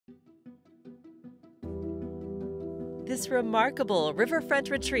This remarkable riverfront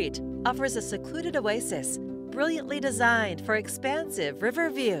retreat offers a secluded oasis, brilliantly designed for expansive river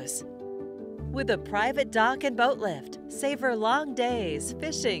views. With a private dock and boat lift, savor long days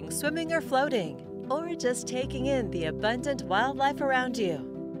fishing, swimming, or floating, or just taking in the abundant wildlife around you.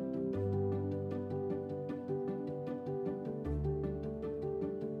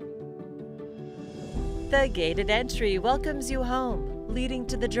 The gated entry welcomes you home, leading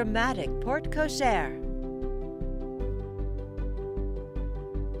to the dramatic porte cochere.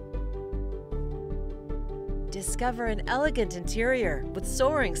 Discover an elegant interior with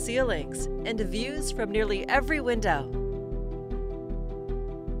soaring ceilings and views from nearly every window.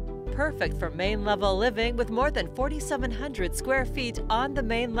 Perfect for main-level living with more than 4,700 square feet on the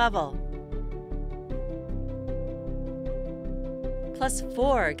main level. Plus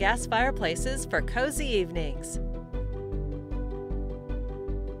 4 gas fireplaces for cozy evenings.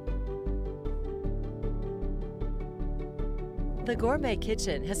 The gourmet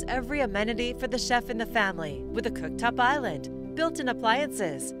kitchen has every amenity for the chef and the family, with a cooktop island, built-in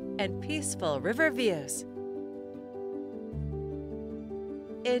appliances, and peaceful river views.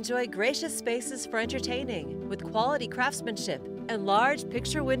 Enjoy gracious spaces for entertaining, with quality craftsmanship and large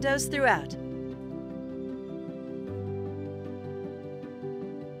picture windows throughout.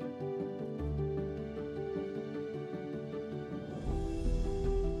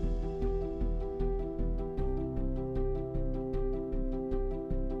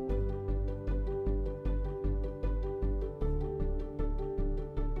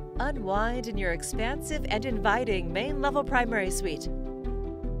 Unwind in your expansive and inviting main-level primary suite,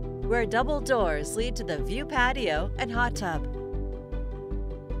 where double doors lead to the view patio and hot tub.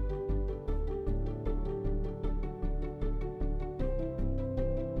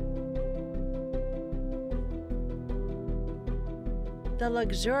 The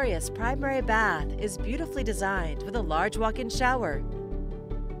luxurious primary bath is beautifully designed with a large walk-in shower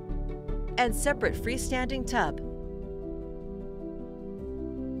and separate freestanding tub,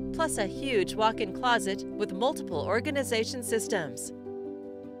 plus a huge walk-in closet with multiple organization systems.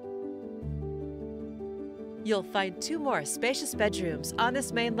 You'll find 2 more spacious bedrooms on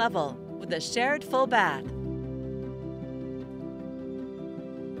this main level with a shared full bath.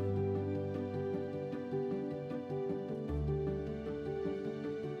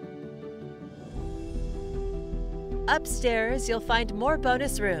 Upstairs, you'll find more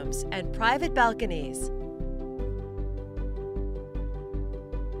bonus rooms and private balconies.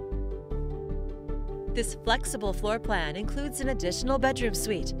 This flexible floor plan includes an additional bedroom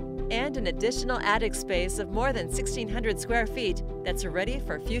suite and an additional attic space of more than 1,600 square feet that's ready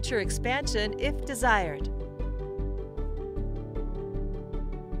for future expansion if desired.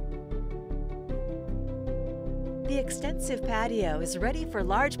 The extensive patio is ready for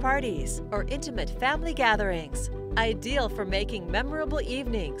large parties or intimate family gatherings, ideal for making memorable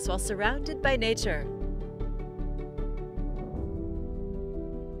evenings while surrounded by nature.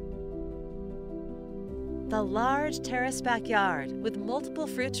 The large terrace backyard with multiple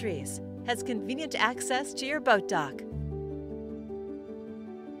fruit trees has convenient access to your boat dock.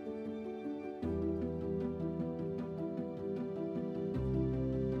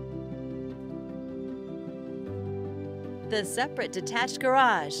 The separate detached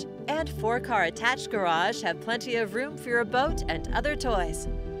garage and 4-car attached garage have plenty of room for your boat and other toys.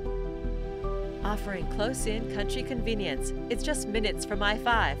 Offering close-in country convenience, it's just minutes from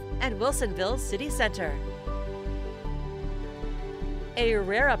I-5 and Wilsonville's city center. A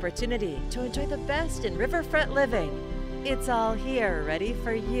rare opportunity to enjoy the best in riverfront living. It's all here ready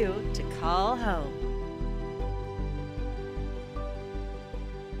for you to call home.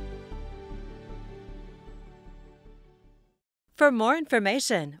 For more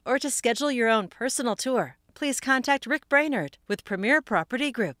information or to schedule your own personal tour, please contact Rick Brainard with Premier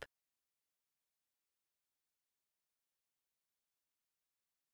Property Group.